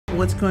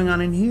what's going on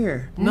in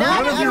here?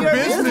 None of your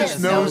business,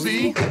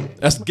 Nosy.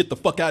 Let's get the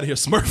fuck out of here,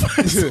 Smurf.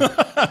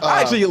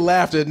 I actually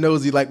laughed at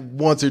Nosy like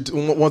once or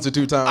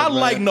two times. I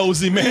like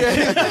Nosy, man.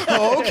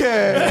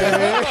 Okay.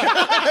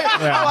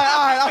 I'm like,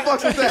 all right, I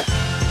fucks with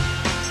that.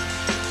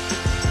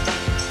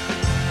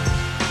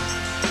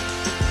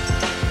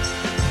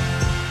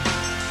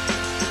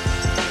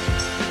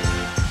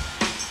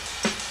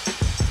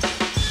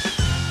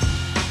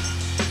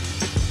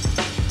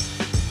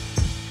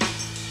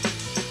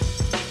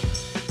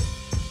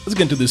 Let's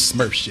get into this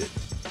Smurf shit,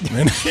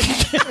 man.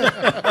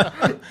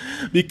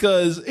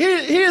 Because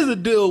here's the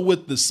deal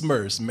with the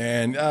Smurfs,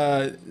 man.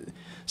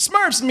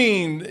 Smurfs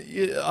mean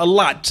a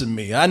lot to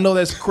me. I know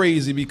that's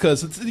crazy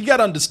because you got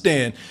to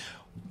understand,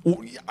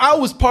 I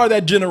was part of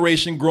that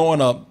generation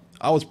growing up.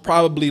 I was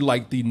probably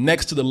like the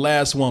next to the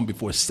last one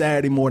before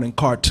Saturday morning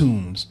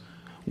cartoons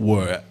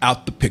were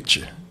out the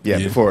picture. Yeah,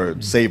 before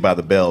Saved by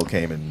the Bell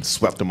came and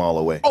swept them all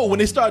away. Oh, when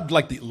they started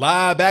like the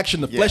live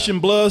action, the flesh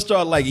and blood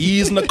started like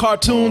easing the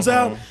cartoons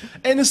out.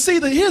 And to see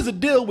here's the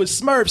deal with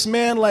Smurfs,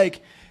 man.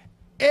 Like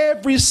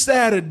every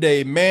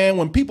Saturday, man,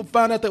 when people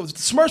found out that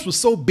Smurfs was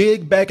so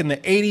big back in the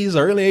 80s,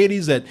 early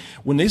 80s, that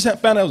when they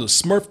found out there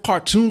was a Smurf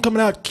cartoon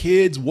coming out,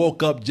 kids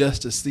woke up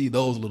just to see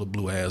those little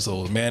blue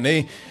assholes,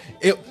 man.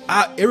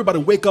 Everybody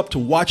wake up to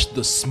watch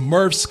the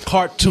Smurfs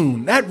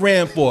cartoon. That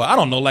ran for, I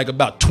don't know, like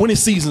about 20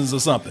 seasons or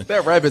something.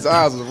 That rabbit's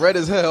eyes was red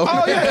as hell.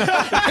 Oh,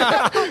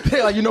 yeah.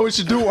 They're like, you know what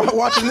you do while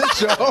watching this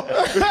show?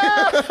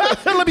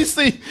 Let me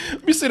see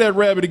that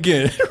rabbit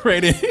again.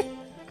 Right in.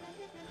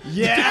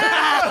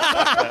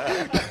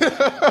 Yeah.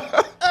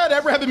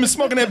 That rabbit been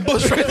smoking that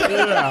bush right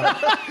there.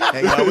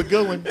 Hang out with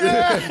Goodwin.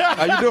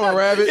 How you doing,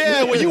 rabbit?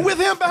 Yeah, were you with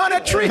him behind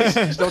that tree?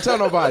 Don't tell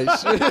nobody.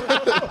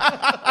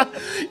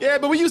 Yeah,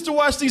 but we used to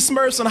watch these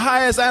Smurfs on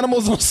High Ass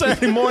Animals on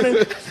Saturday morning.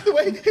 The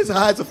way his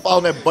eyes are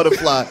following that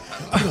butterfly.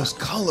 Those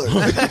colors.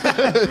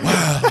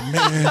 Wow,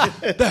 man,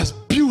 that's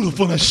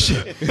beautiful as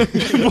shit.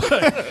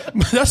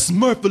 That's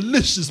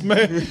Smurfalicious,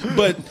 man.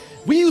 But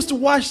we used to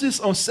watch this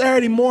on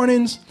Saturday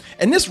mornings,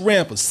 and this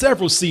ran for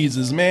several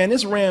seasons, man.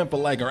 This ran for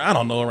like, I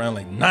don't know, around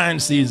like 9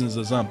 seasons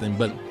or something.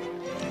 But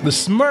the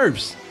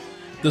Smurfs,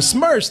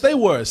 they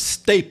were a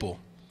staple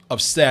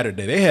of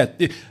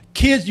Saturday.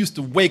 Kids used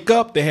to wake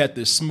up, they had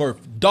the Smurf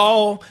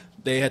doll,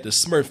 they had the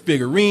Smurf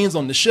figurines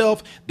on the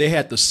shelf, they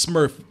had the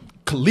Smurf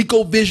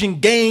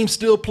ColecoVision game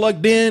still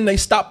plugged in. They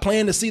stopped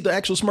playing to see the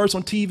actual Smurfs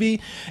on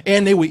TV,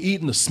 and they were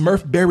eating the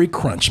Smurf Berry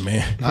Crunch,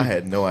 man. I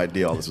had no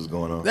idea all this was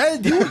going on.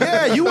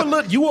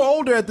 You were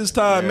older at this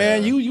time,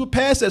 man. You were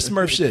past that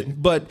Smurf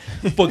shit. But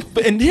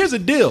and here's the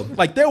deal: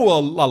 like there were a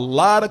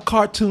lot of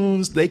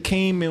cartoons. They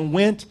came and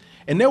went,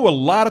 and there were a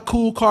lot of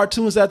cool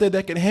cartoons out there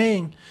that could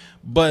hang,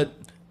 but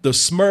the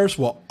Smurfs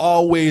were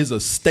always a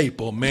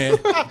staple, man.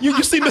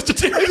 You see Mr.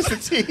 T? Mr.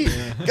 T.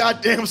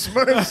 Goddamn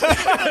Smurfs.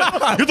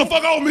 Get the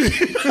fuck on me.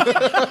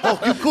 Oh,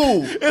 you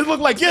cool. It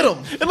looked like, get him.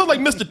 It looked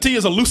like Mr. T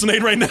is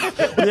hallucinating right now.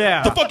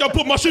 Yeah. The fuck y'all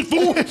put my shit,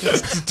 fool?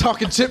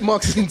 Talking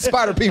chipmunks and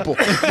spider people.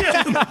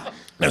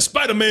 That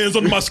Spider-Man's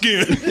under my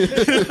skin.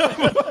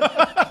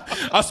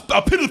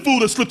 I pity the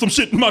fool that slipped some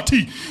shit in my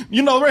teeth.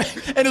 You know, right?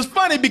 And it's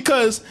funny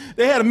because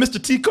they had a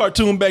Mr. T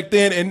cartoon back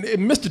then, and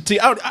Mr. T,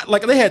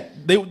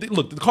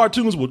 look, the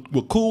cartoons were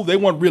cool. They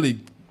weren't really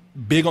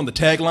big on the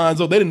taglines,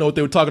 though. They didn't know what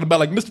they were talking about.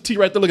 Like Mr. T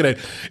right there, look at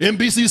that.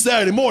 NBC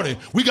Saturday morning,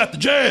 we got the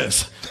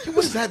jazz.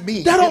 What does that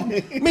mean? That don't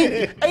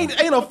mean,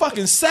 ain't a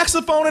fucking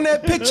saxophone in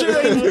that picture.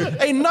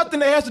 Ain't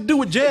nothing that has to do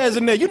with jazz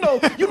in there. You know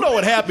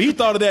what happened. He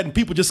thought of that and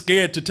people just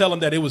scared to tell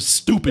him that it was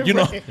stupid, you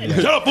know.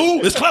 Shut up,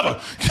 fool, it's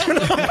clever.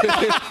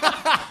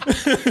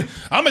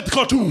 I'm at the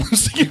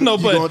cartoons, you know,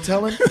 but. You gonna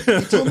tell him?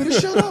 He told me to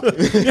shut up.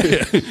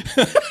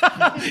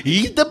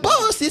 He's the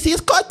boss, it's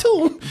his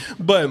cartoon.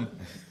 But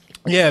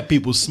yeah,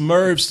 people,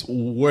 Smurfs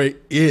were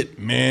it,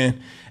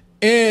 man.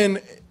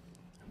 And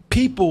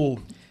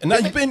people, and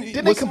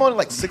Didn't they come on at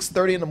like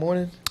 6:30 in the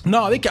morning?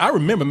 No, I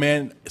remember,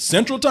 man.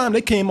 Central Time,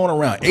 they came on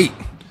around 8.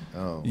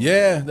 Oh.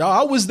 Yeah,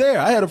 I was there.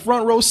 I had a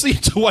front row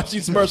seat to watch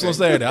these Smurfs on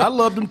Saturday. I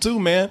loved them too,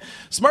 man.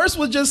 Smurfs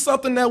was just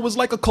something that was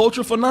like a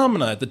cultural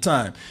phenomenon at the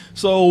time.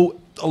 So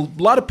a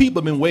lot of people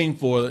have been waiting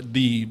for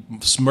the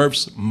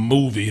Smurfs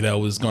movie that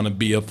was going to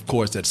be, of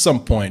course, at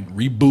some point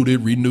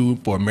rebooted,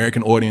 renewed for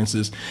American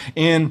audiences.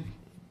 And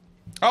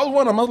I was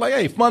one of them. I was like,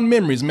 hey, fun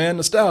memories, man.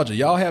 Nostalgia.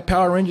 Y'all had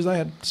Power Rangers. I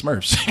had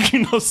Smurfs. You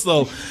know,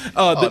 so.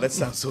 That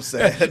sounds so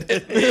sad.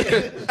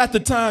 At the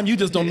time, you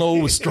just don't know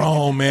it was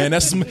strong, man. Them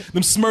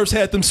Smurfs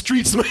had them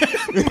streets, man.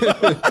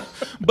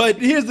 But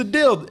here's the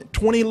deal.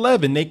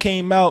 2011, they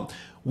came out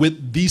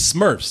with the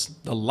Smurfs,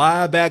 the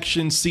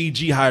live-action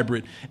CG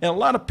hybrid. And a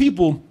lot of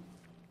people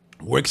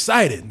were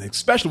excited,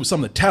 especially with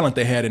some of the talent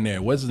they had in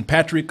there. Wasn't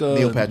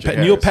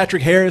Neil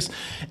Patrick Harris.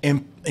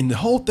 And the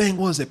whole thing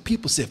was that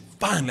people said,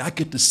 finally, I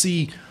get to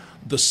see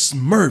the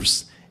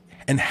Smurfs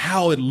and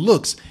how it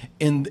looks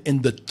in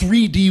the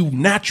 3D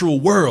natural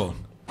world.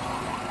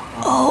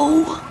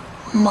 Oh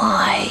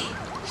my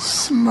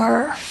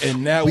Smurf.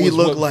 And that we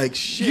look like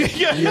shit.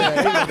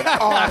 Yeah.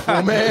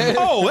 Awful, man.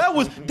 Oh,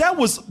 that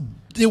was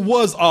It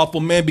was awful,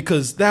 man,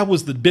 because that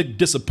was the big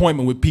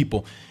disappointment with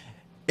people.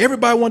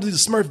 Everybody wanted to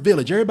see the Smurf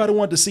Village. Everybody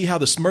wanted to see how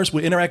the Smurfs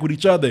would interact with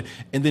each other.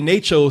 And then they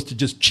chose to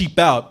just cheap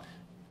out,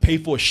 pay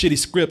for a shitty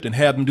script, and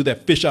have them do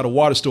that fish out of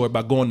water story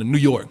by going to New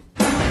York.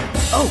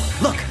 Oh,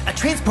 look, a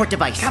transport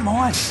device. Come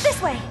on.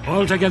 This way.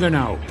 All together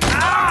now.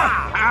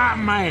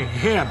 My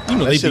hip. You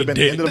know, That they'd should have be been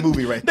the dead. end of the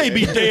movie right there. They'd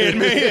be dead,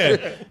 man.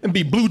 And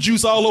be blue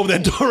juice all over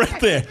that door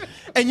right there.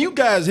 And you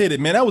guys hit it,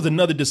 man. That was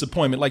another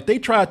disappointment. Like, they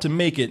tried to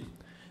make it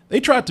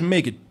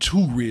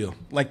too real.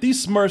 Like,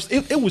 these Smurfs,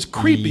 it was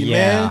creepy,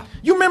 man.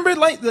 You remember it?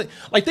 Like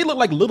they look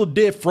like little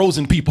dead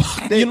frozen people.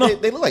 They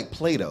look like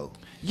Play-Doh.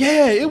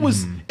 Yeah, it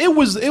was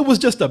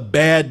just a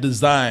bad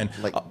design.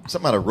 Like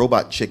something out of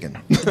Robot Chicken.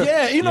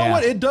 Yeah, you know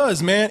what? It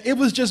does, man. It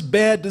was just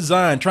bad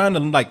design, trying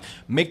to like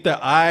make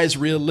their eyes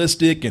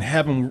realistic and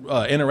have them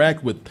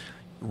interact with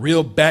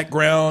real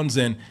backgrounds.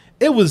 And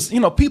it was,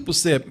 people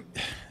said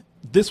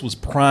this was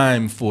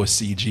prime for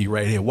CG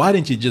right here. Why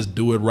didn't you just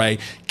do it right?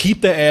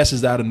 Keep their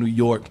asses out of New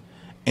York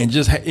and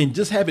just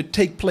have it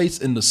take place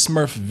in the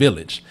Smurf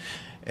Village.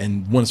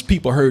 And once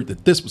people heard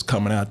that this was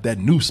coming out, that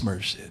new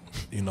Smurf shit,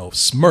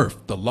 Smurf,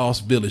 The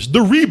Lost Village, the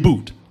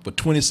reboot for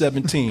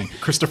 2017.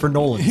 Christopher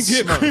Nolan's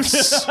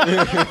Smurfs.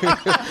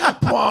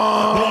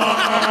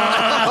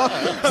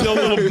 The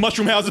little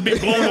mushroom houses being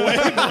blown away.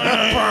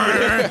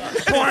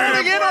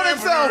 Turning in on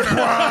itself.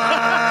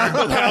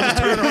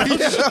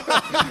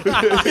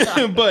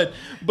 but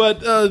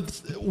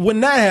when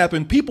that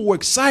happened, people were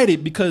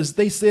excited because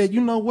they said, you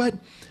know what?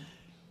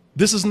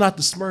 This is not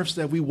the Smurfs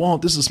that we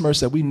want. This is Smurfs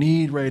that we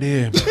need right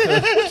here. The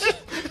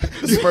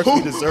Smurfs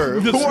we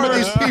deserve. Who are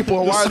these people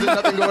and why is there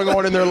nothing going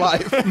on in their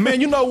life?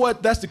 Man, you know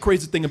what? That's the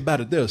crazy thing about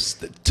it.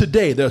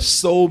 Today, there's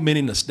so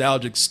many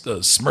nostalgic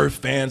Smurf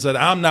fans that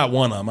I'm not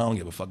one of them. I don't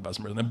give a fuck about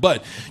Smurfs.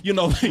 But,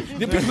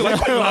 the people are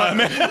like, come on,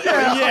 man.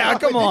 Yeah,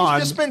 come on. Did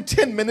you just spend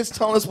 10 minutes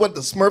telling us what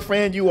the Smurf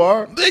fan you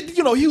are?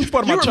 Huge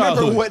part of my You childhood.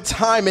 remember what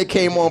time it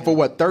came on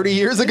for 30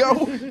 years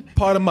ago?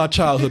 Part of my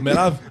childhood, man.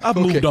 I've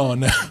moved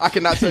on now. I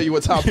cannot tell you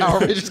what time Power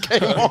Rangers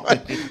came on.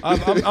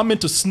 I'm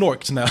into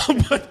snorks now.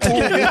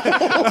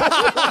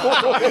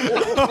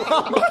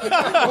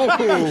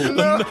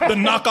 The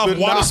knockoff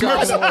water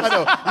Smurfs. I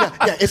know.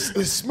 Yeah, it's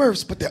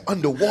Smurfs, but they're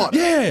underwater.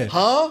 Yeah.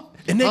 Huh?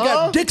 And they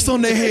got dicks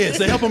on their heads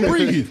to help them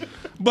breathe.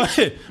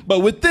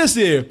 But with this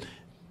here,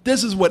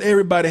 this is what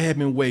everybody had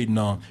been waiting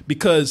on,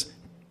 because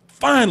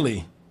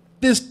finally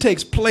this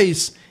takes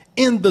place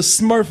in the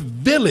Smurf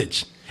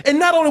Village. And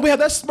not only we have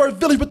that Smurf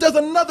Village, but there's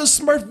another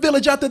Smurf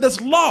Village out there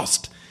that's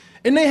lost.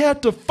 And they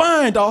had to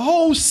find a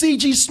whole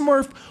CG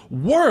Smurf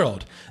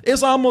world.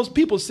 It's almost,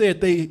 people said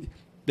they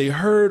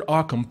heard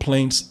our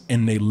complaints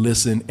and they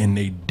listened and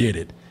they did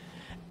it.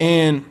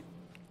 And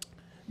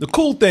the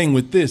cool thing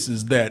with this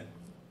is that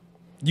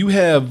you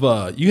have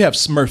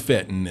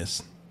Smurfette in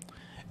this.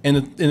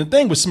 And the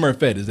thing with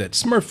Smurfette is that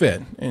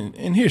Smurfette,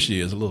 and here she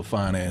is, a little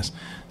fine ass.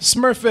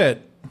 Smurfette,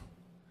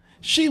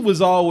 she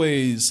was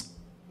always,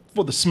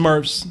 for the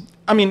Smurfs,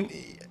 I mean,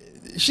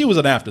 she was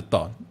an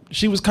afterthought.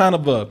 She was kind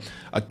of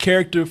a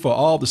character for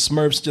all the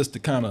Smurfs just to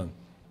kind of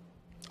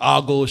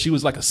ogle. She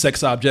was like a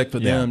sex object for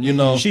them,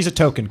 She's a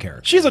token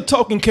character. She's a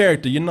token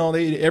character,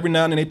 They every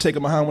now and then they take her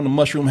behind one of the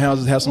mushroom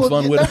houses, have some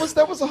fun with her.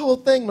 That was the whole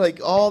thing.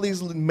 Like all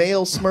these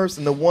male Smurfs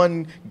and the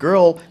one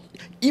girl.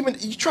 Even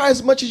you try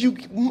as much as you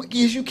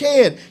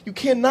can. You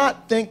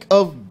cannot think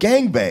of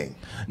gangbang.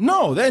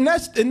 No, my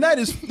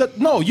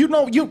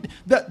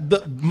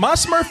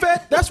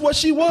Smurfette, that's what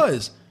she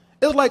was.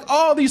 It's like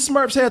all these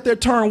Smurfs had their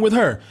turn with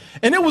her.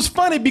 And it was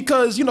funny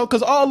because,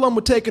 because all of them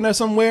were taking her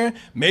somewhere,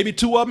 maybe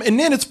two of them. And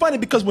then it's funny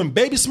because when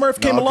Baby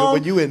Smurf came along.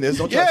 When you in this,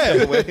 don't try to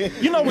stay away.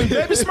 When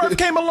Baby Smurf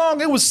came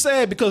along, it was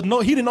sad because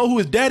he didn't know who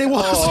his daddy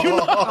was.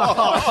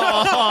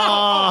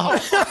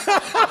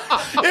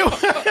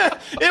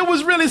 It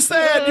was really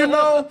sad,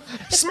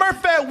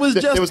 Smurfette was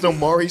just. There was no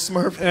Maury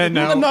Smurf?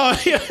 No.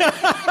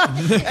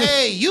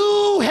 Hey,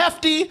 you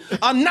hefty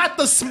are not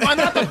the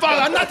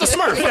father, I'm not the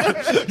Smurf.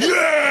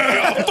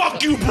 Yeah, fuck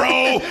you,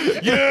 bro.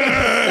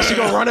 Yeah. She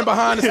go running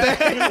behind the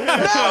stand.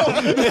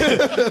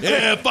 No.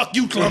 Yeah, fuck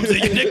you, clumsy.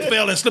 Your dick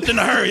fell and slipped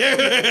into her.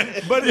 Yeah.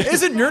 But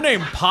isn't your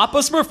name Papa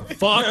Smurf?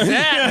 Fuck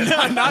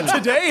that. Not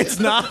today, it's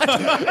not.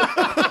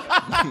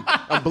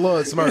 I'm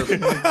Blood Smurf.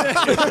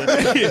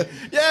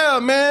 Yeah,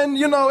 man.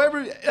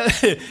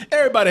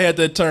 Everybody had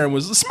their turn.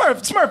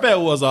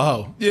 Smurfette was a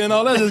hoe.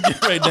 Let's just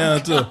get right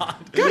down to it.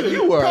 Good,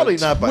 you were Probably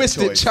not by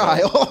twisted choice,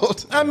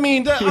 child. I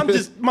mean,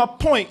 my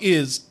point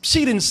is,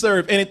 she didn't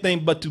serve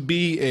anything but to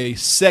be a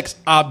sex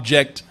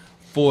object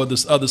for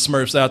the other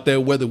Smurfs out there,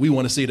 whether we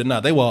want to see it or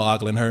not. They were all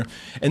ogling her.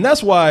 And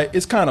that's why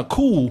it's kind of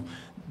cool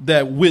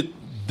that with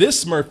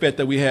this Smurfette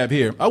that we have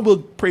here, I will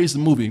praise the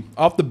movie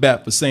off the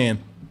bat for saying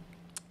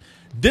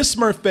this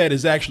Smurfette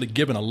is actually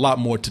given a lot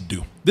more to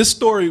do. This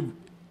story,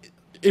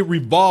 it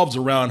revolves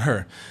around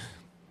her.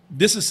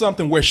 This is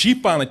something where she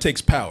finally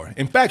takes power.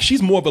 In fact,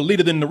 she's more of a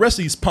leader than the rest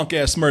of these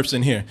punk-ass Smurfs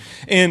in here.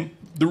 And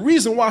the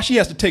reason why she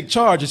has to take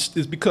charge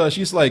is because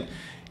she's like,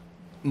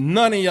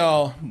 none of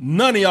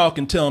y'all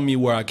can tell me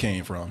where I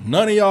came from.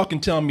 None of y'all can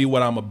tell me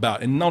what I'm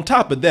about. And on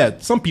top of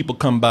that, some people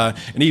come by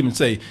and even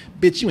say,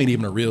 bitch, you ain't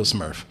even a real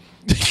Smurf.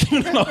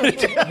 You know?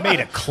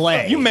 Made of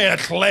clay. You made of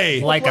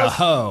clay. Like a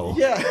hoe.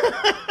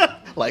 Yeah.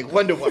 Like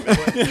Wonder Woman.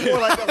 More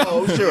like a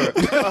hoe, sure.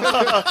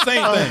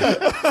 Same thing.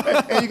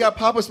 And you got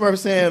Papa Smurf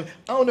saying,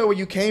 I don't know where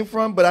you came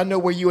from, but I know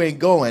where you ain't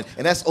going.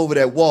 And that's over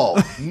that wall.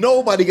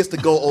 Nobody gets to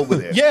go over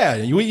there. Yeah,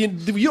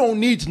 you don't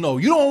need to know.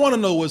 You don't want to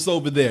know what's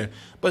over there.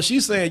 But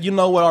she's saying, you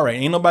know what, all right,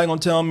 ain't nobody going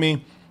to tell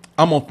me.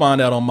 I'm going to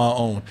find out on my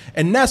own.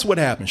 And that's what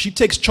happens. She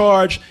takes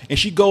charge and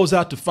she goes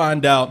out to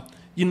find out,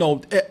 you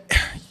know,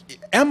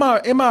 am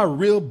I a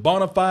real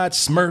bona fide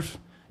Smurf?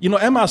 You know,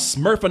 am I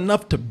Smurf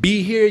enough to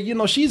be here? You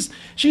know, she is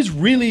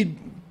really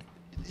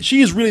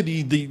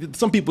the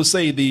some people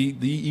say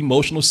the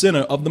emotional center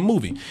of the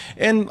movie.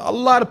 And a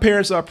lot of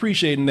parents are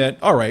appreciating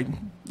that. All right,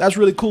 that's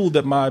really cool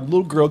that my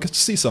little girl gets to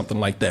see something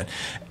like that.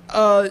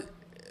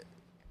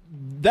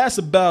 That's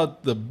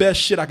about the best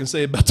shit I can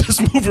say about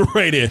this movie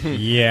right here.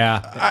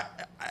 Yeah.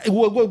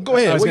 Well, go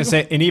ahead. I was going to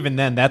say, and even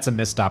then, that's a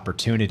missed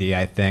opportunity,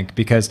 I think,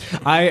 because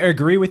I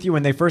agree with you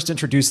when they first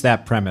introduced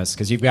that premise,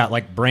 because you've got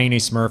like Brainy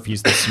Smurf,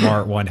 he's the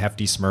smart one,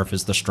 Hefty Smurf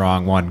is the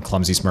strong one,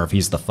 Clumsy Smurf,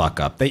 he's the fuck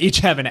up. They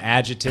each have an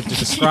adjective to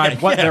describe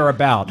what they're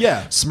about.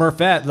 Yeah.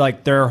 Smurfette,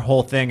 like their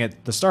whole thing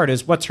at the start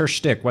is, what's her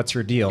shtick? What's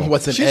her deal?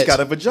 She's got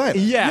a vagina.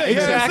 Yeah,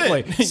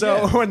 exactly. that's it.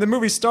 So when the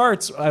movie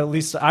starts, at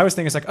least I was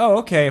thinking, it's like, oh,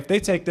 okay, if they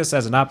take this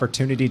as an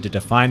opportunity to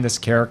define this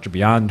character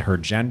beyond her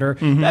gender,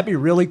 that'd be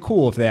really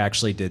cool if they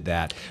actually did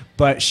that.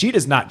 But she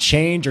does not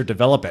change or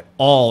develop at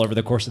all over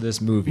the course of this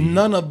movie.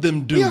 None of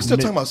them do. We are still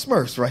talking about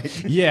Smurfs,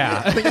 right?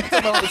 Yeah. I think you're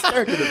talking about this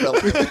character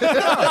development.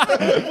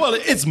 Well,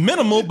 it's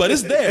minimal, but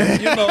it's there.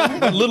 You know,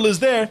 what little is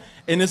there,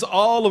 and it's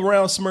all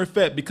around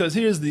Smurfette. Because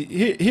here's the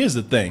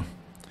thing.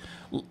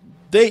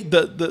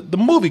 The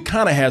movie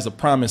kind of has a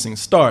promising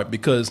start,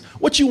 because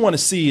what you want to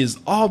see is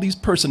all these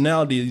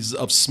personalities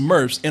of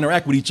Smurfs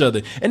interact with each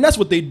other, and that's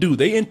what they do.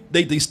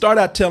 They start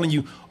out telling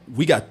you,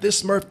 we got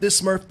this Smurf,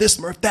 this Smurf, this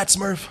Smurf, that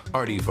Smurf.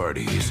 Party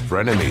parties,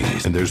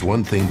 frenemies, and there's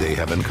one thing they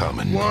have in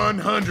common.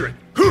 100.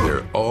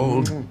 They're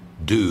all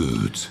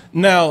dudes.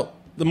 Now,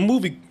 the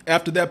movie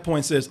after that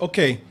point says,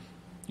 okay,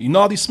 you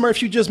know all these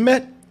Smurfs you just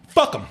met?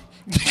 Fuck them.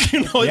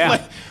 You know, it's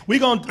like we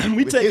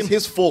take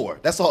his four.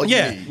 That's all you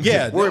need.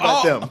 Yeah. Worry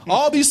about them.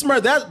 All these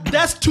Smurfs,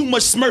 that's too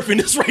much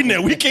Smurfiness right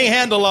now. We can't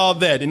handle all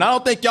that, and I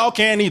don't think y'all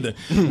can either.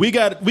 we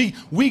got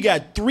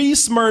three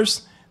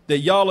Smurfs that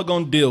y'all are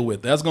going to deal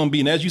with. That's going to be,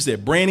 and as you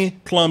said, Brainy,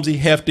 Clumsy,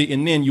 Hefty,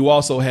 and then you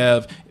also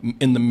have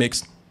in the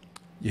mix,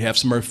 you have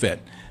Smurfette.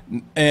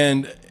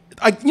 And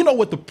you know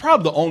what? The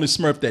only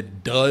Smurf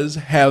that does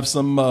have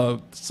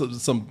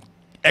some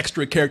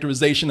extra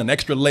characterization, an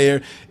extra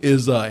layer,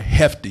 is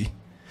Hefty.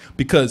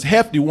 Because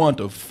Hefty wanted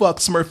to fuck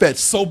Smurfette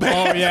so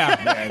bad. Oh, yeah.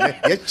 Man,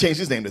 he had to change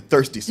his name to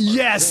Thirsty Smurf.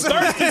 Yes.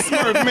 Thirsty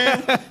Smurf,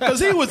 man. Because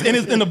he was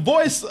in the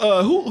voice.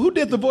 Who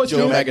did the voice?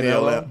 Joe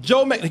Manganiello.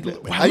 Joe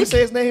Manganiello. How you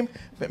say his name?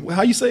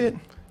 How you say it?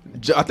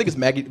 I think it's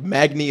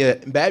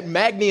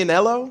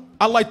Magnianello.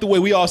 I like the way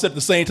we all said at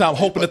the same time,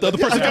 hoping that the other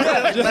person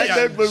got it.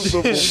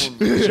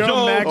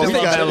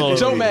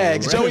 Joe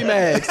Mags. Joey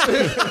Mags.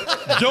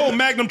 Joe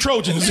Magnum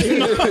Trojans. You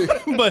know?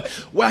 But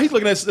wow, he's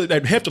looking at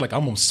that Hefty like,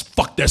 I'm gonna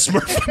fuck that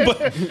Smurf.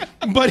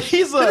 but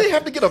he's Did they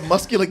have to get a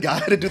muscular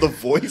guy to do the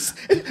voice?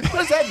 What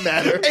does that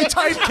matter?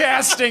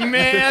 Typecasting,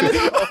 man.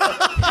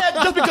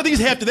 just because he's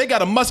Hefty, they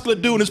got a muscular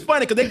dude, and it's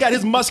funny because they got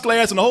his muscular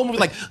ass, and the whole movie's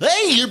like,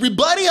 hey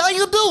everybody, how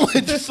you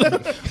doing?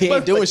 He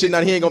ain't doing shit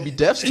now. He ain't gonna be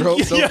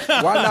Deathstroke. So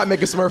why not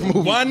make a Smurf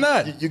movie? Why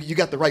not? You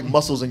got the right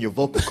muscles in your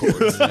vocal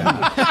cords.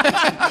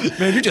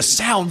 Man, you just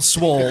sound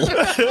swole.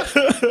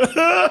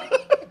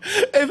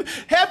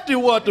 If Hefty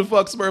wanted to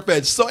fuck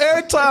Smurfette, so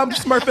every time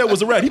Smurfette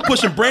was around, he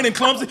pushing Brandon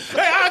Clumsy.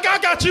 Hey, I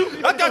got you.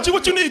 I got you.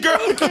 What you need, girl?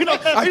 You know,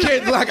 I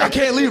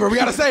can't leave her. We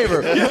gotta save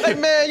her. Hey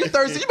man, you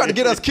thirsty? You about to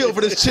get us killed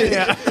for this chick?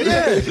 Yeah.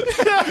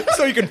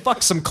 So you can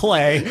fuck some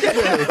clay.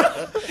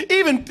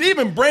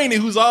 Even Brainy,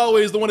 who's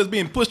always the one that's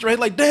being pushed around,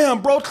 like,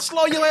 damn, bro,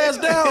 slow your ass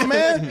down,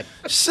 man.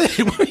 Shit,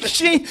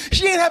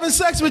 she ain't having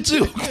sex with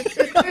you.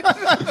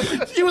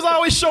 He was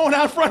always showing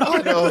out front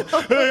of her.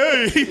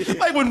 Hey,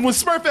 like when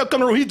Smurfette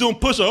come around, he's doing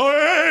push-ups. Oh,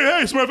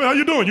 hey, Smurfette, how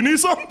you doing? You need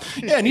something?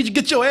 Yeah, I need you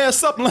to get your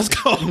ass up and let's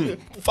go.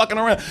 Fucking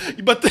around.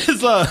 But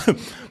there's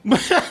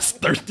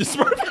thirsty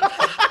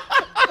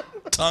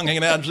Smurfette. Tongue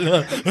hanging out.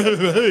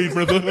 Hey,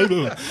 brother, how you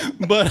doing?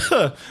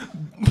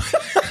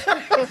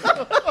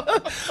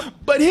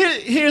 But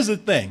here's the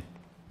thing.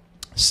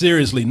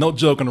 Seriously, no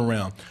joking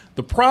around.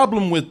 The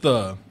problem with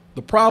these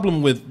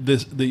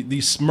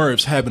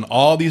Smurfs having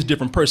all these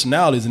different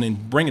personalities and then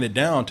bringing it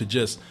down to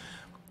just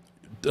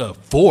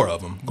 4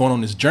 of them going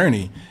on this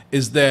journey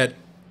is that,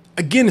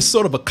 again, it's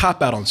sort of a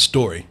cop-out on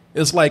story.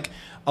 It's like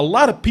a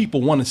lot of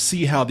people want to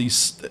see how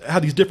these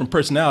different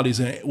personalities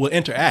will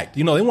interact.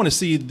 You know, they want to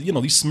see, you know,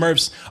 these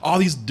Smurfs, all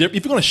these different.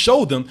 If you're going to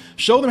show them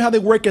how they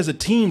work as a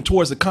team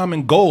towards a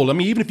common goal. I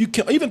mean, even if they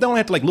don't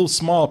have to like little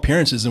small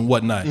appearances and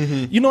whatnot.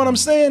 You know what I'm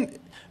saying?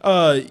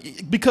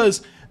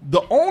 Because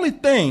the only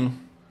thing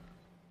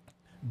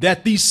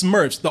that these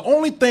Smurfs, the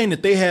only thing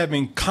that they have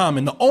in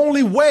common, the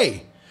only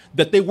way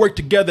that they work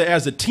together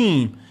as a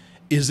team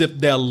is if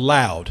they're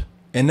loud.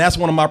 And that's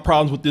one of my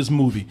problems with this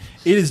movie.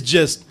 It is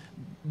just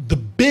the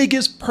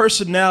biggest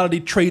personality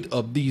trait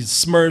of these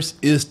Smurfs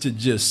is to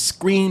just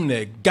scream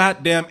their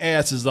goddamn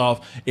asses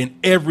off in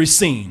every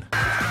scene.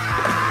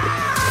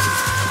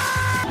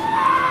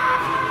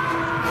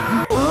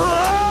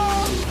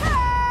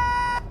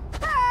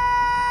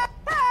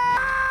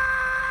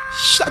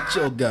 Shut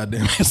your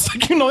goddamn ass.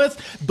 Like, you know,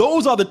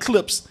 those are the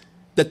clips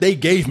that they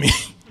gave me.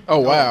 Oh,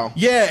 wow.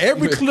 Yeah,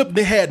 every clip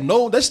they had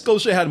let's go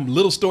show you how the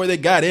little story they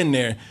got in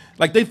there.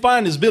 Like, they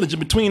find this village in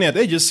between that,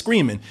 they just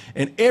screaming.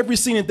 And every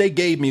scene that they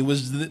gave me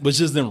was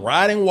just them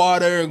riding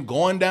water,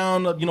 going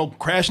down, you know,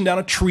 crashing down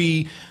a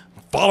tree,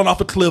 falling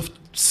off a cliff,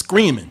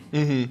 screaming.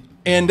 Mm-hmm.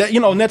 And that, you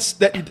know,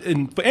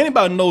 and for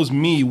anybody who knows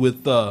me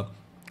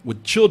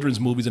with children's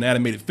movies and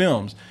animated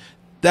films,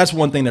 that's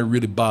one thing that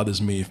really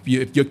bothers me.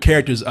 If your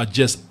characters are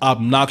just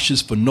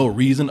obnoxious for no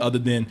reason other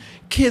than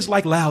kids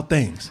like loud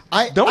things.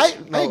 I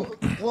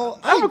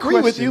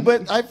agree with you,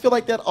 but I feel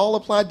like that all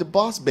applied to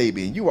Boss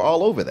Baby, and you were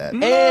all over that.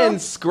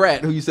 And Scrat,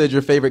 who you said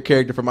your favorite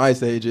character from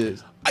Ice Age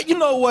is. You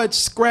know what,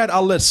 Scrat,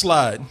 I'll let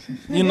slide.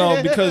 You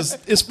know, because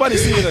it's funny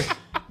seeing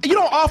you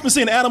don't often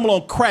see an animal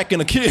on crack in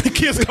a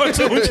kid's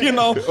cartoon, you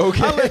know.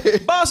 Okay.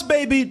 Boss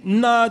Baby,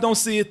 nah, don't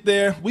see it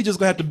there. We just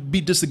gonna have to be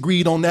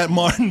disagreed on that,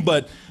 Martin.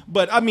 But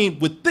I mean,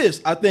 with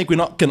this, I think we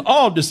can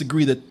all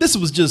disagree that this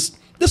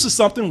is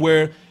something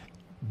where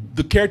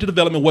the character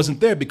development wasn't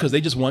there because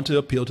they just want to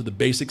appeal to the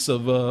basics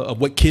of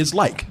what kids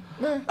like.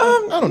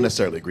 I don't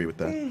necessarily agree with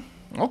that.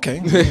 Okay,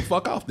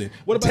 fuck off then.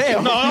 What about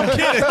you? No, I'm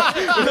kidding.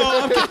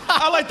 No, I'm kidding.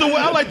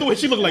 I like the way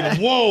she looked like,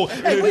 whoa.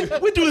 Hey,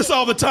 we do this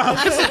all the time.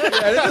 This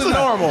is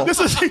normal.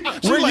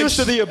 We're like, used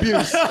to the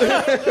abuse.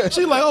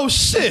 She's like, oh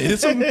shit.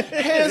 It's some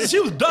hands. She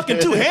was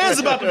ducking too. Hands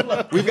about to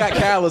fly. We've got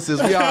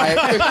calluses. We all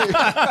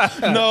right.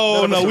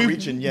 No,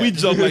 we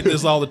joke like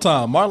this all the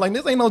time. Martin, like,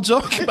 this ain't no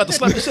joke. I'm about to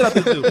slap the shit out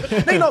of this dude.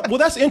 You know, well,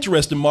 that's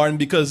interesting, Martin,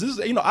 because this is,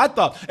 you know, I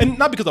thought, and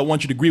not because I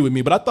want you to agree with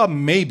me, but I thought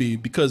maybe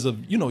because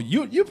of, you know,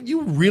 you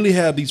really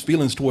have these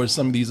feelings towards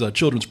some of these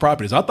children's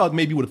properties. I thought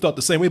maybe you would have felt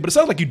the same way, but it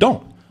sounds like you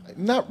don't.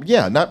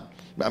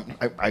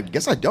 I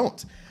guess I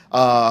don't.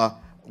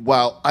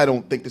 While I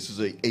don't think this is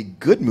a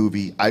good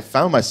movie, I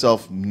found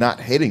myself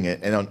not hating it,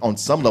 and on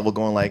some level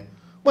going like,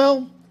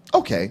 well,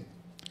 okay.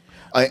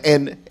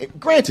 And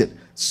granted,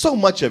 so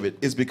much of it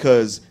is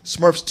because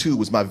Smurfs 2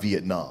 was my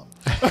Vietnam.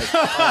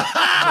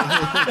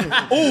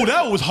 Oh,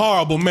 that was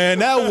horrible, man.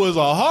 That was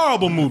a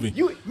horrible movie.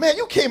 You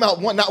came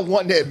out not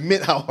wanting to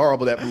admit how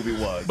horrible that movie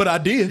was. But I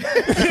did.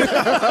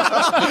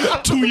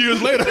 2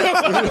 years later.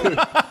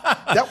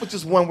 That was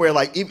just one where,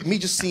 like, me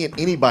just seeing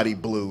anybody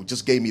blue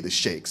just gave me the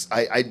shakes.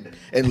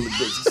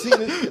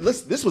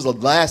 This was the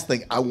last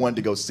thing I wanted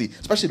to go see,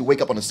 especially to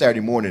wake up on a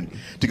Saturday morning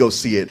to go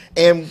see it.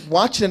 And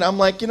watching it, I'm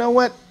like, you know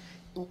what?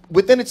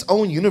 Within its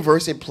own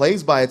universe, it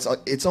plays by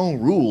its own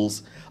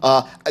rules.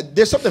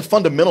 There's something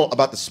fundamental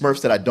about the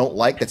Smurfs that I don't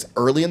like. That's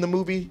early in the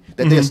movie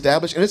that they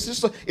establish, and it's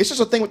just a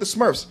thing with the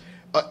Smurfs.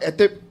 At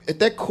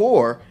their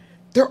core,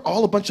 they're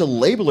all a bunch of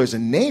labelers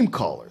and name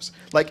callers.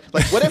 Like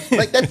whatever,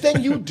 like that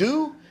thing you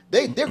do,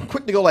 they're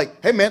quick to go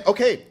like, hey man,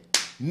 okay,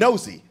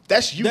 nosy,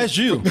 that's you. That's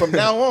you from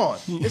now on.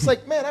 It's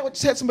like, man, I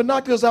just had some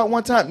binoculars out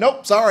one time.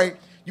 Nope, sorry.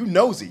 You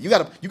nosy. You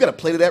gotta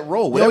play to that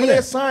role. Whatever they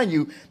assign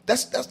you,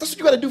 that's what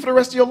you gotta do for the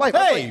rest of your life.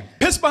 Hey,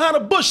 piss behind a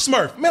bush,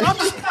 Smurf. Man, I'm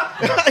just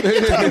I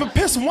didn't even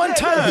piss one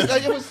time.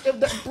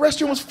 The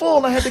restroom was full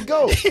and I had to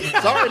go.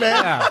 Sorry,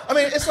 man. Yeah. I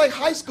mean, it's like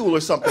high school or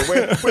something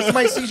where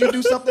somebody sees you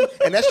do something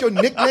and that's your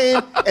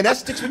nickname and that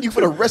sticks with you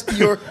for the rest of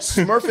your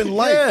Smurfing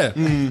life.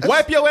 Yeah.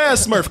 Wipe your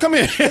ass, Smurf. Come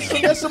here.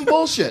 That's some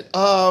bullshit.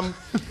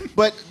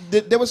 But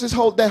there was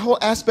that whole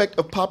aspect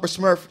of Papa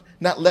Smurf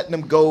not letting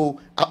them go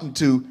out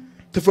into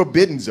the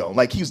Forbidden Zone,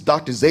 like he was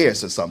Dr.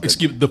 Zaius or something.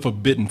 Excuse the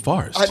Forbidden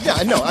Forest. Yeah,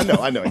 I know.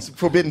 It's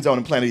Forbidden Zone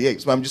in Planet of the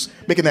Apes, but I'm just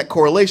making that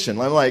correlation.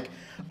 I'm like,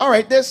 all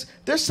right, there's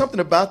something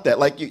about that.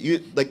 Like to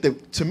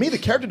me, the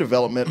character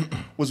development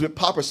was with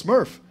Papa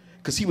Smurf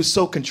because he was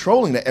so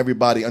controlling to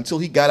everybody until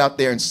he got out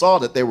there and saw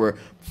that there were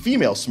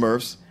female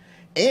Smurfs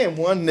and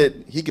one that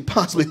he could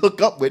possibly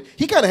hook up with.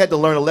 He kind of had to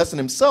learn a lesson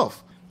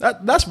himself.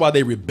 That's why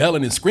they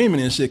rebelling and screaming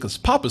and shit, because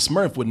Papa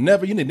Smurf would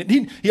never,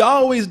 he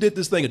always did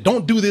this thing of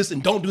don't do this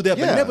and don't do that,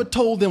 but never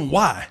told them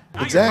why.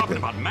 Now Exactly. you're talking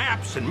about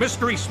maps and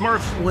mystery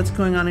Smurfs. What's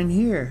going on in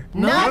here?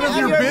 None of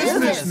your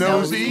business,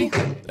 Nosy.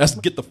 Let's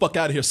get the fuck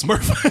out of here,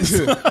 Smurf.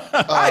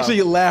 I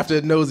actually laughed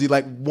at Nosy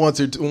like once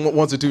or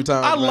two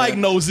times. I like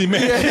Nosy,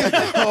 man.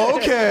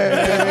 Okay.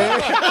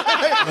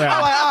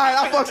 I'm like, all right,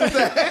 I fucks with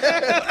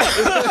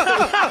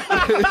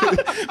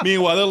that.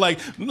 Meanwhile, they're like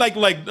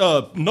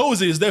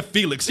Nosy is their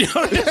Felix. You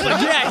know? It's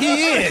like, yeah,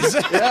 he is.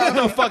 Get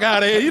the fuck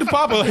out of here.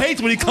 Papa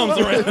hates when he comes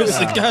around. It's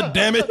like, God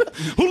damn it.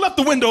 Who left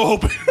the window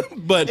open?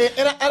 But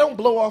and I don't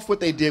blow off what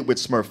they did with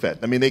Smurfette.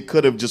 I mean, they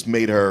could have just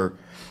made her.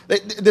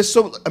 There's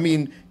so. I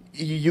mean,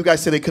 you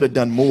guys said they could have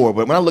done more,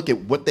 but when I look at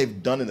what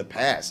they've done in the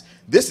past,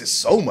 this is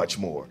so much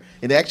more.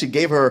 And they actually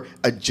gave her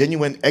a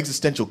genuine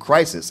existential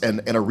crisis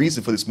and a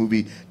reason for this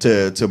movie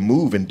to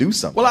move and do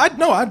something. Well,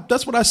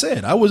 that's what I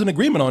said. I was in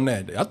agreement on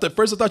that. At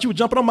first, I thought you were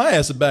jumping on my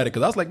ass about it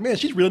because I was like, man,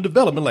 she's real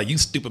development. Like, you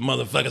stupid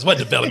motherfuckers, what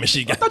development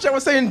she I got? thought y'all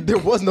was saying there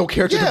was no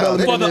character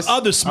development For in the this.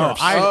 other Smurfs.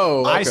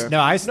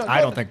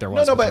 I don't think there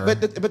was.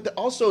 But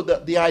also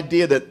the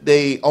idea that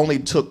they only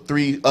took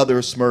 3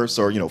 other Smurfs,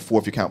 or 4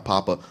 if you count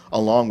Papa,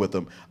 along with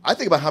them. I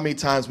think about how many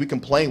times we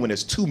complain when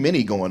there's too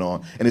many going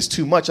on and it's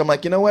too much. I'm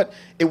like, you know what?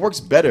 It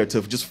works better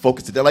to just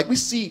focus it there. Like, we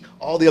see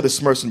all the other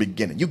Smurfs in the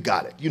beginning. You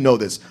got it. You know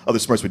there's other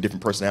Smurfs with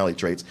different personality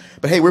traits.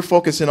 But hey, we're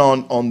focusing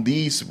on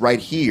these right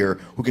here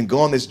who can go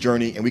on this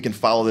journey and we can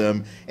follow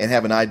them and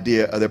have an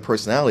idea of their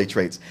personality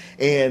traits.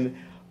 And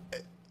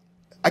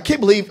I can't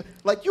believe,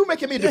 like, you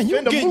making me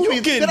defend a movie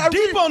you getting that I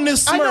deep on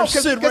this I know,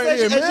 Smurf shit right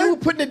here, as man. you were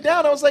putting it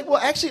down, I was like, well,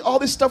 actually, all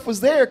this stuff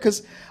was there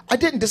because I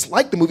didn't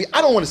dislike the movie.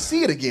 I don't want to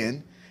see it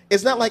again.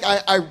 It's not like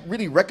I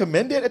really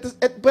recommend it,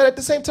 but at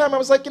the same time, I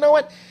was like, you know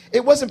what?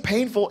 It wasn't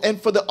painful,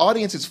 and for the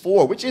audience it's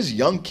for, which is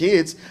young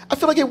kids, I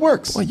feel like it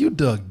works. Well, you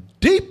dug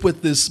deep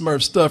with this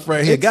Smurf stuff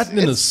right here. Got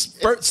into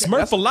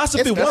Smurf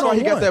philosophy That's 101. why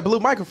he got that blue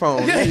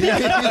microphone. Because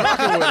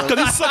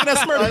he's sucking that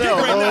Smurf dick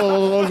right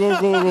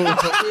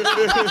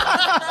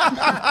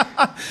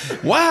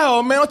now.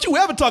 Wow, man, don't you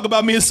ever talk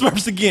about me and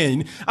Smurfs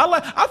again.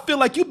 I feel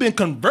like you've been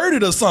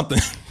converted or something.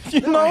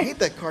 No, I hate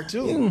that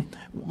cartoon.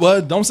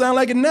 Well, don't sound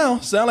like it now.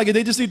 Sound like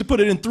they just need to put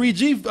it in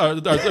 3G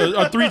or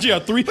 3G or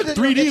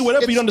 3D,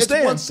 whatever you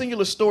understand. It's one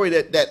singular story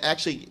that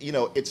actually,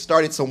 it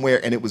started somewhere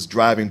and it was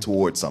driving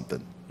towards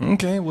something.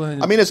 Okay,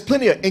 well. I mean, there's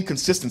plenty of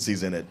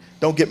inconsistencies in it.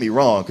 Don't get me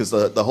wrong, because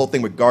the whole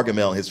thing with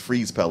Gargamel and his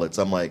freeze pellets,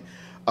 I'm like,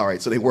 all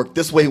right, so they work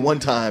this way one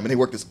time and they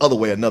work this other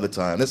way another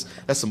time. That's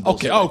some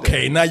bullshit.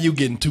 Okay, now you're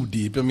getting too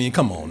deep. I mean,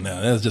 come on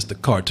now. That's just a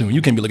cartoon.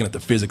 You can't be looking at the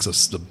physics of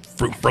the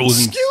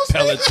frozen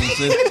pellets and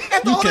shit.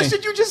 After all the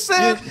shit you just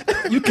said.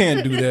 You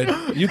can't do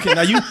that. You can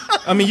now.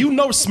 You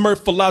know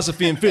Smurf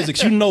philosophy and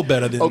physics. You know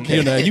better than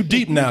you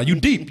deep now. You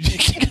deep.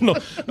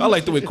 I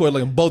like the way Corey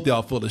looking both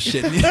y'all full of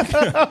shit.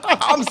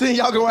 I'm seeing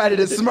y'all go at it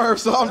as Smurf,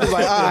 so I'm just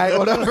like, all right,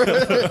 whatever.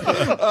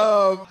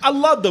 I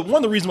love one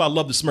of the reasons why I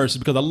love the Smurfs is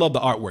because I love the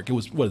artwork. It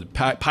was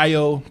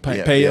Payo.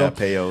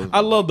 Payo.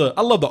 I love the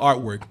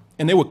artwork,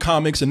 and they were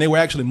comics and they were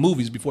actually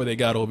movies before they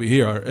got over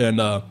here.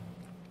 And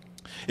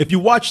if you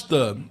watch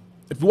the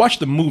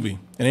movie,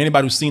 and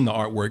anybody who's seen the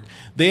artwork,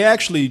 they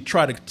actually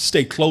try to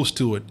stay close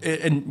to it,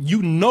 and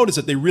you notice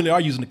that they really are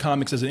using the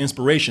comics as an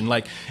inspiration.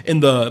 Like in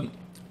the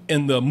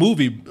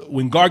movie,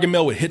 when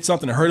Gargamel would hit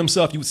something and hurt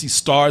himself, you would see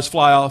stars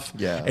fly off.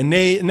 Yeah. And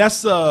that's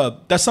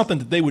something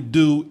that they would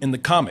do in the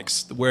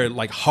comics, where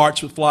like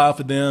hearts would fly off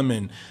of them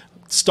and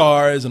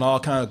stars and all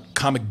kind of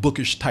comic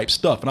bookish type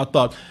stuff. And I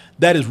thought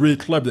that is really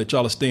clever that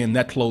y'all are staying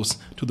that close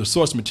to the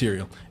source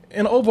material.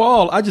 And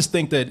overall, I just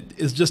think that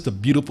it's just a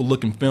beautiful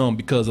looking film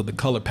because of the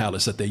color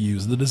palettes that they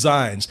use, the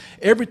designs.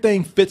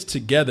 Everything fits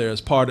together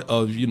as part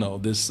of,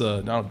 this,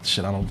 damn, now I'm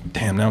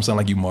sounding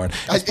like you, Martin.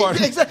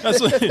 Exactly.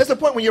 That's the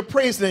point when you're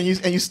praising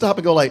and you stop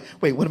and go like,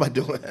 wait, what am I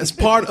doing?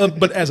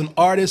 But as an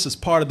artist, as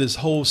part of this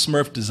whole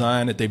Smurf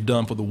design that they've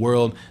done for the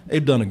world,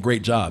 they've done a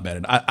great job at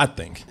it, I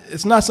think.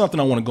 It's not something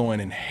I want to go in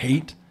and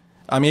hate.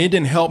 I mean, it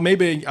didn't help.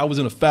 Maybe I was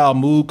in a foul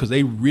mood because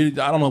I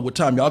don't know what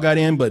time y'all got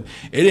in, but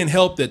it didn't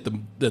help that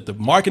the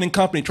marketing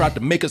company tried to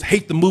make us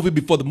hate the movie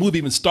before the movie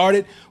even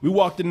started. We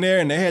walked in there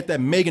and they had that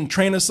Meghan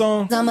Trainor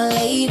song. I'm a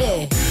lady.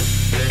 Hey.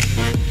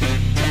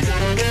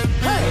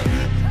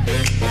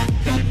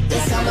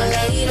 Yes, I'm a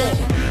lady.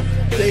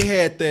 They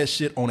had that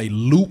shit on a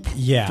loop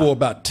for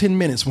about 10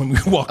 minutes when we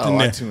walked in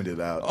there. I tuned it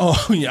out.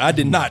 Oh, yeah, I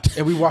did not.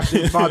 And we watched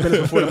it 5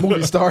 minutes before the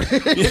movie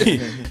started.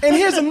 And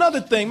here's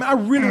another thing, man. I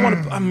really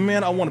want to,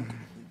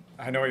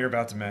 I know what you're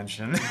about to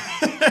mention.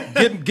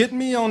 Get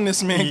me on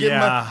this, man.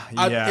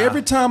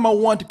 Every time I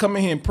want to come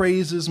in here and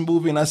praise this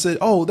movie, and I said,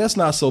 "Oh, that's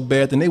not so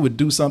bad," then they would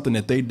do something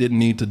that they didn't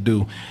need to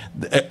do.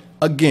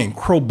 Again,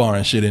 crowbar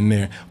and shit in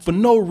there for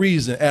no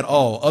reason at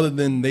all, other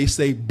than they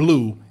say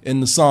 "blue" in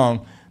the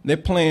song. They're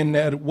playing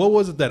that. What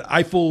was it? That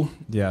Eiffel?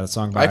 Yeah, the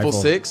song by Eiffel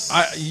 6.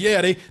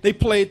 They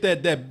played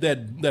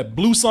that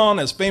blue song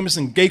that's famous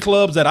in gay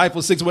clubs. That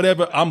Eiffel 6,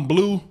 whatever. I'm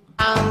blue.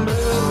 I'm blue.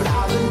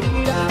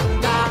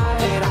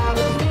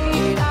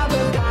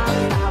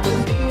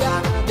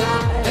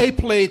 They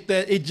played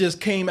that, it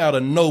just came out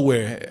of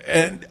nowhere,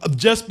 and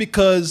just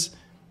because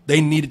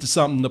they needed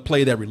something to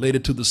play that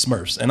related to the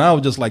Smurfs, and I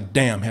was just like,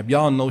 "Damn, have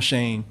y'all no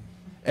shame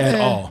at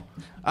all?"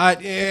 I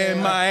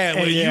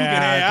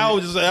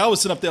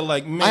was sitting up there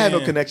like, man. I had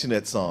no connection to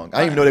that song. I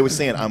didn't even know they were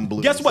saying "I'm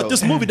blue." Guess what?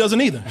 This movie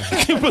doesn't either.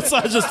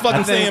 Besides just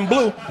fucking saying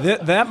blue.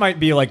 That might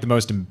be like the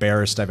most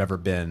embarrassed I've ever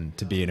been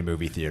to be in a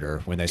movie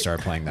theater when they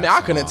started playing that. Now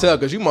I couldn't tell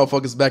because you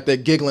motherfuckers back there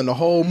giggling the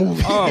whole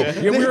movie. Oh,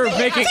 yeah, we were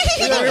making.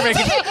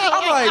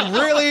 I'm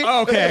like, really?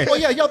 Okay. Oh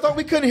yeah, y'all thought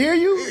we couldn't hear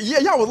you? Yeah,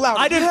 y'all was loud.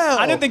 I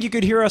didn't think you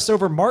could hear us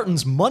over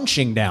Martin's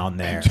munching down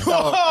there.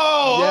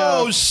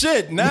 Oh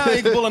shit! Now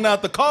he's pulling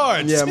out the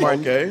cards. Yeah, Martin.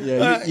 Okay.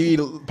 Yeah, you eat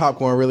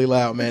popcorn really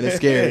loud, man. It's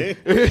scary.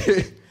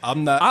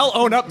 I'm not. I'll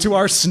own up to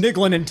our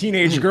sniggling and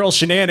teenage girl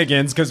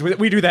shenanigans because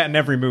we do that in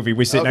every movie.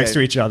 We sit next to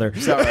each other.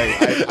 Sorry,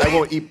 I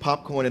won't eat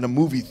popcorn in a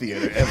movie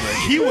theater ever.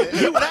 He would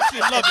actually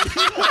love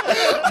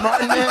it.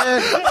 Martin,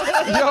 man,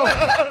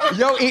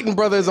 yo, Eaton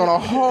brother is on a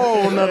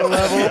whole nother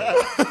level.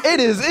 It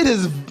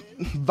is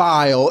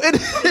vile.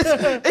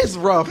 It's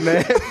rough,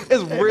 man.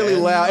 It's really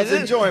loud. I was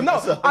enjoying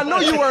myself. I know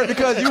you weren't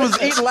because you was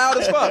eating loud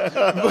as fuck.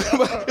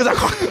 It's like,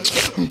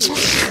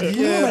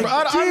 Yeah, bro,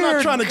 I'm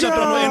not trying to jump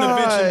on no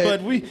intervention,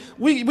 but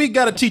we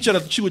got to teach you how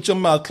to chew with your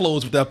mouth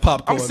closed with that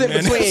popcorn. I'm sitting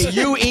man. between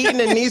you eating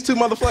and these two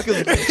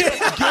motherfuckers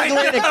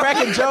giggling and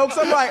cracking jokes.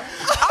 I'm like,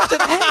 I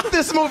should hate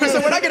this movie.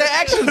 So when I get an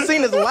action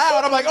scene that's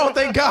loud, I'm like, oh,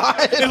 thank God.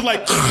 It's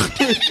like,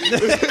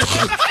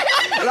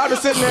 And I'm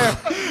just sitting there,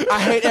 I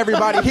hate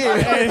everybody here.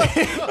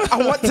 I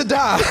want to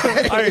die.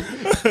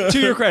 To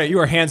your credit, you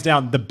are hands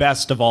down the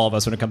best of all of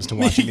us when it comes to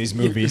watching these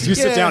movies. You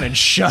sit down and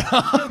shut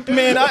up.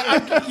 man,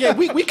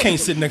 we can't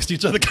sit next to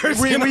each other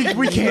cursing.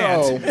 We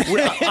can't.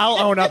 I'll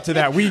own up to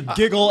that. We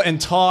giggle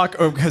and talk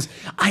because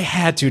I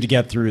had to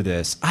get through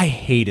this. I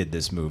hated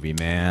this movie,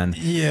 man.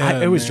 Yeah,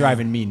 it was man.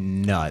 driving me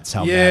nuts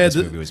how bad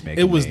this movie was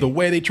making. It was me. the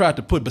way they tried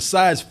to put.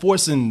 Besides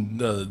forcing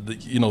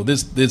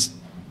this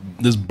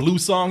blue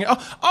song,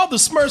 all the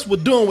Smurfs were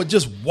doing was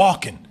just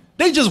walking.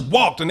 They just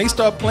walked and they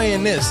started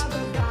playing this.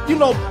 You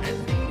know,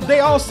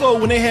 they also,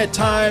 when they had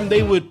time,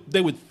 they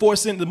would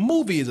force in. The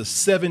movie is a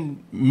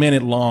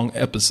 7-minute long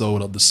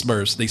episode of the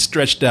Smurfs. They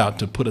stretched out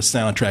to put a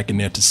soundtrack in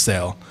there to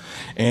sell.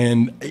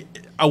 And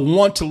I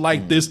want to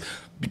like this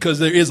because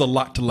there is a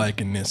lot to like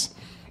in this.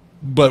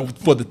 But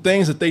for the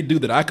things that they do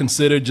that I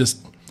consider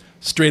just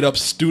straight up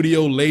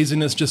studio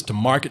laziness, just to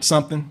market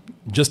something,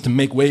 just to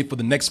make way for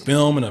the next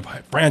film and a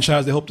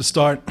franchise they hope to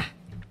start,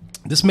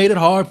 this made it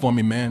hard for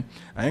me, man.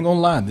 I ain't gonna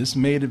lie, this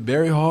made it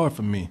very hard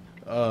for me.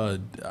 I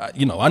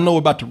know we're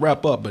about to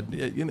wrap up, but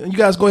you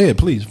guys go ahead,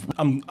 please.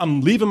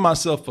 I'm leaving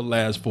myself for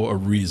last for a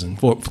reason,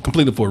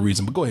 completely for a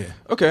reason. But go ahead.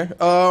 Okay.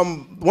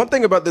 One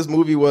thing about this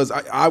movie was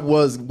I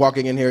was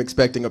walking in here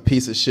expecting a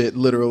piece of shit,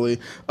 literally.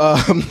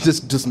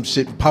 Just some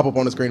shit pop up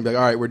on the screen and be like,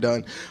 all right, we're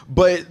done.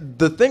 But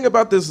the thing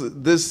about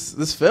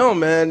this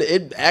film, man,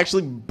 it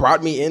actually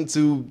brought me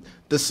into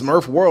the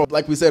Smurf world.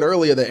 Like we said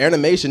earlier, the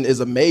animation is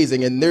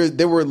amazing, and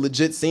there were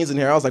legit scenes in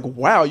here. I was like,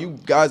 wow, you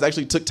guys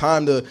actually took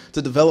time to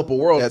develop a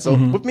world. So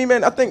with me,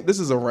 man, I think this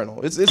is a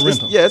rental. It's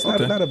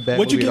Okay. not a bad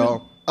What'd you movie give at it?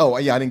 all. Oh,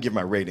 yeah, I didn't give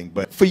my rating,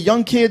 but for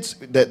young kids,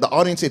 the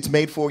audience it's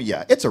made for,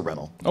 yeah, it's a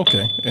rental.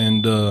 Okay,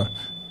 and the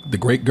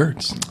Great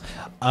Gertz.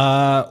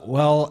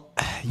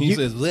 He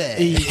says,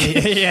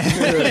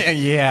 yeah,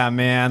 yeah,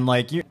 man.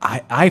 Like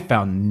I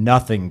found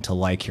nothing to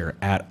like here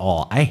at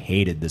all. I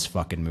hated this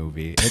fucking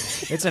movie.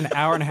 It's an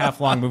hour and a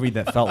half long movie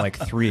that felt like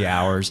 3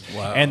 hours.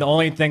 Wow. And the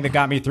only thing that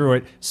got me through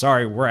it,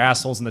 sorry, we're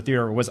assholes in the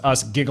theater, was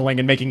us giggling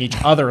and making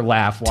each other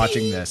laugh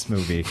watching this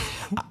movie.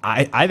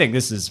 I think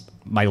this is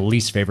my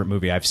least favorite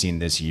movie I've seen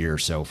this year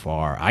so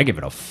far. I give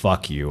it a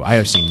fuck you. I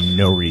have seen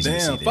no reason to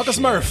see this fuck a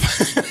shit.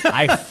 Smurf.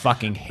 I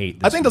fucking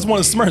hate this I think that's one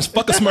of the Smurfs.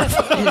 Fuck a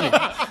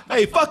Smurf.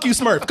 Hey, fuck you,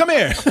 Smurf. Come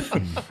here.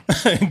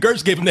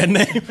 Gertz gave him that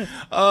name.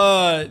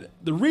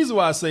 The reason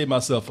why I saved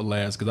myself for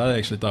last, because I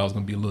actually thought I was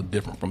going to be a little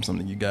different from some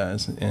of you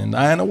guys. And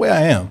in a way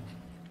I am.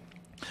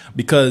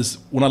 Because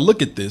when I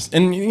look at this,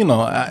 and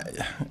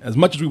as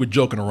much as we were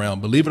joking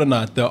around, believe it or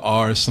not, there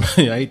are some,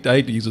 I hate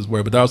to use this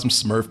word, but there are some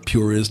Smurf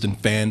purists and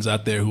fans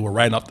out there who are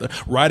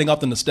riding off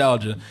the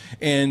nostalgia.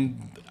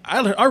 And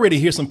I already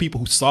hear some people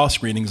who saw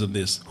screenings of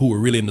this who were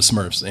really into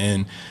Smurfs,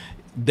 and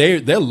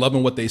they're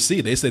loving what they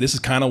see. They say this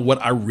is kind of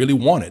what I really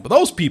wanted. But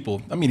those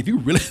people, I mean, if you're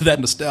really that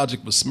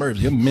nostalgic for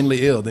Smurfs, you're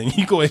mentally ill, then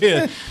you go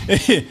ahead.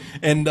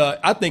 And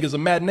I think it's a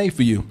matinee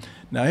for you.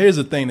 Now, here's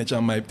the thing that y'all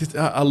might,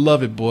 I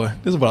love it, boy.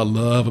 This is what I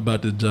love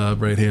about this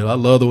job right here. I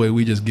love the way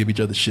we just give each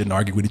other shit and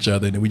argue with each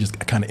other, and then we just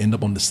kind of end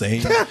up on the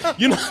same. like,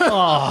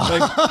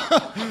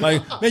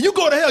 man, you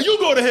go to hell, you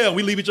go to hell.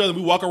 We leave each other,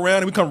 we walk around,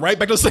 and we come right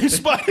back to the same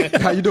spot.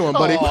 How you doing,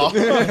 buddy? What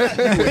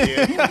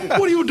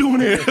are you doing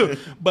here?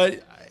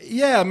 But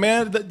yeah,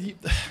 man, I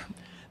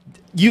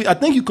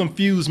think you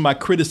confused my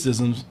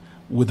criticisms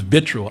with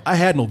vitriol. I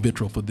had no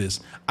vitriol for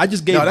this. I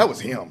just gave. No, that was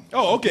him.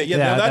 Oh, okay,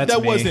 yeah,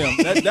 that was him.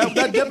 That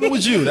definitely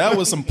was you. That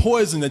was some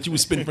poison that you were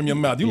spitting from your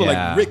mouth. You were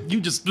like, Rick, you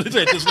just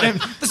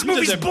This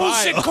movie's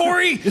bullshit,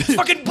 Corey.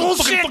 Fucking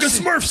bullshit. Fucking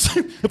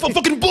Smurfs.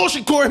 Fucking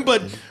bullshit, Corey.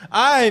 But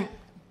I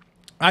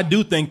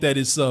do think that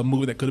it's a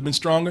movie that could have been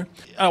stronger.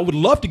 I would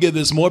love to give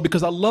this more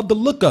because I love the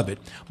look of it.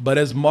 But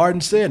as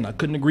Martin said, and I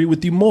couldn't agree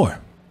with you more.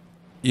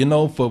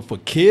 For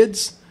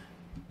kids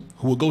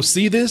who will go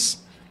see this,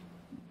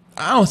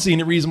 I don't see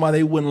any reason why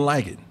they wouldn't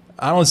like it.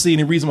 I don't see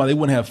any reason why they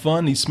wouldn't have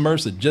fun. These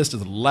Smurfs are just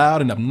as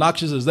loud and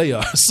obnoxious as they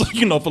are. So,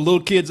 for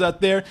little kids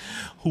out there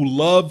who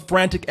love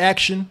frantic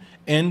action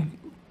and,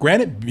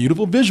 granted,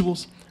 beautiful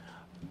visuals,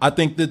 I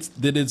think that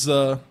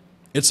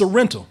it's a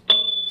rental.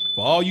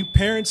 For all you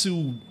parents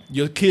who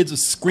your kids are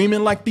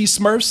screaming like these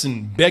Smurfs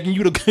and begging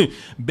you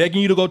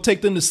to go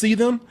take them to see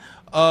them,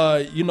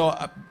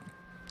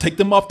 take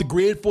them off the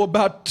grid for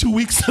about 2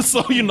 weeks or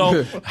so,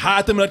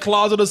 hide them in a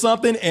closet or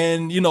something,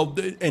 and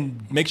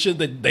and make sure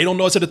that they don't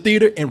know it's at the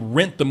theater, and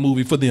rent the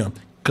movie for them.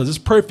 Because it's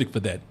perfect for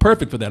that.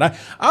 Perfect for that.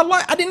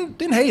 I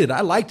didn't hate it. I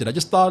liked it. I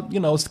just thought,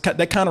 it's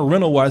that kind of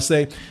rental where I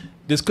say,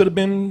 this could have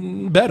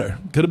been better.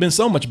 Could have been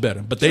so much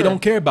better. But they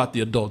don't care about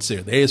the adults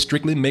here. They are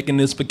strictly making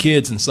this for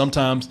kids, and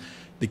sometimes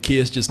the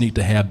kids just need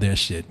to have their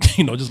shit.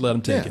 Just let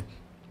them take it.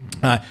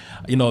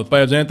 If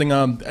there's anything,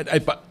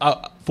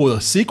 for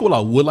a sequel, I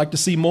would like to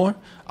see more.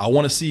 I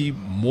want to see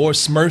more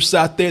Smurfs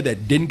out there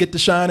that didn't get to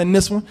shine in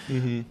this one.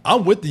 Mm-hmm.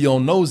 I'm with you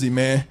on Nosy,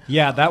 man.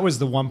 Yeah, that was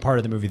the one part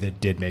of the movie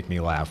that did make me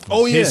laugh.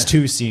 Oh, yeah. His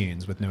 2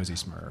 scenes with Nosy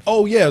Smurf.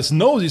 Oh, yes.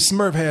 Nosy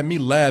Smurf had me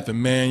laughing,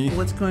 man.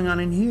 What's going on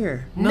in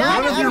here?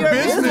 None of your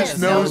business,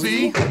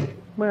 Nosy.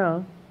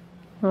 Well,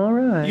 all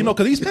right.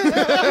 Because he's pervy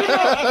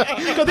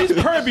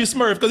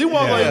Smurf. Because he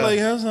won't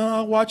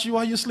I'll watch you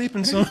while you're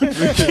sleeping, son.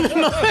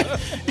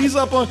 He's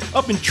up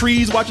in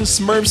trees watching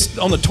Smurfs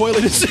on the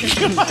toilet and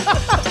shit.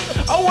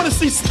 I want to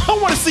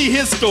see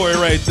his story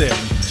right there.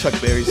 Chuck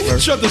Berry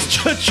Smurf.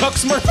 Chuck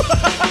Smurf.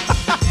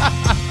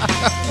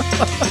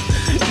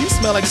 You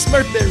smell like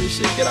Smurf berry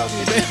shit. Get off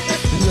me, man.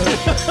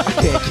 I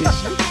can't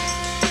kiss you.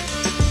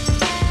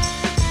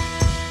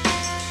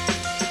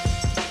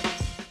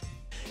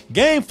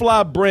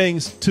 Gamefly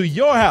brings to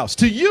your house,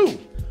 to you,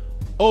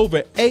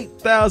 over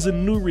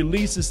 8,000 new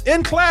releases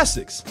and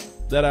classics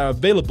that are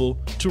available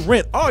to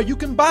rent, or you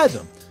can buy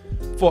them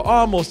for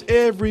almost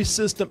every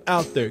system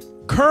out there,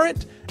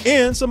 current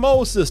and some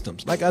old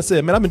systems. Like I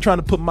said, man, I've been trying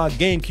to put my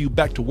GameCube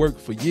back to work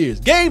for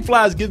years.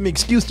 Gamefly is giving me an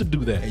excuse to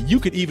do that. And you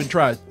could even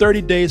try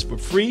 30 days for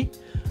free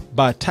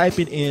by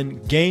typing in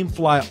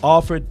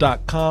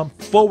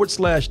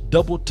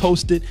gameflyoffer.com/double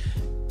toasted.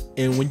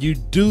 And when you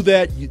do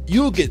that,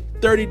 you'll get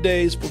 30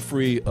 days for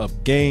free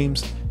of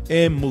games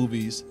and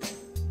movies.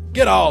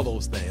 Get all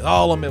those things,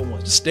 all of them at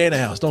once. Just stay in the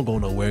house. Don't go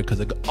nowhere, because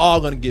they're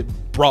all going to get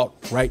brought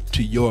right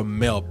to your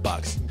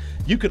mailbox.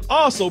 You can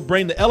also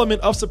bring the element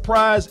of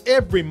surprise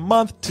every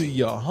month to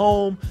your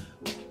home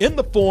in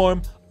the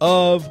form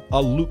of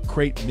a Loot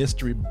Crate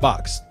mystery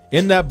box.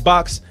 In that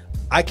box,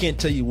 I can't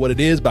tell you what it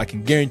is, but I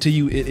can guarantee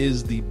you it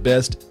is the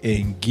best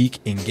in geek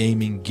and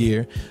gaming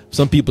gear.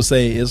 Some people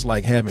say it's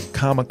like having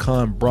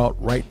Comic-Con brought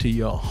right to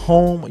your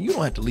home. You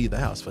don't have to leave the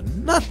house for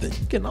nothing.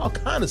 You're getting all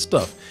kind of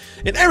stuff.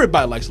 And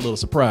everybody likes a little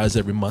surprise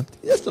every month.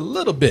 Just a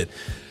little bit.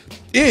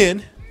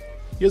 And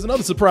here's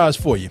another surprise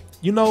for you.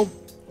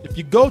 If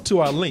you go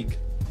to our link,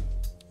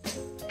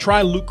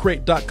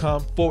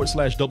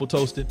 trylootcrate.com/double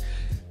toasted,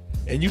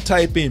 and you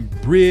type in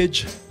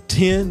bridge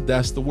 10,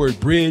 that's the word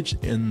bridge,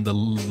 and the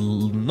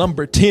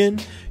number 10,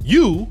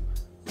 you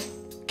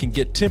can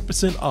get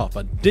 10% off,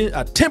 a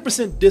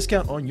 10%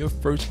 discount on your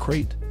first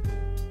crate.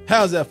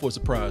 How's that for a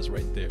surprise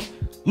right there?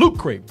 Loot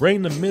Crate,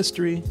 bring the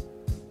mystery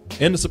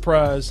and the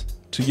surprise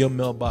to your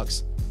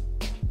mailbox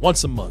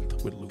once a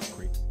month with Loot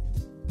Crate.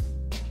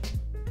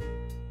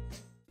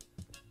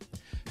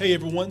 Hey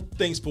everyone,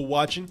 thanks for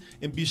watching,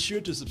 and be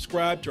sure to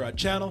subscribe to our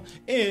channel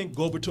and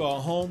go over to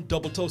our home,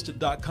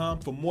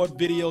 doubletoasted.com, for more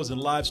videos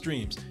and live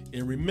streams.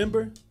 And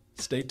remember,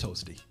 stay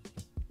toasty.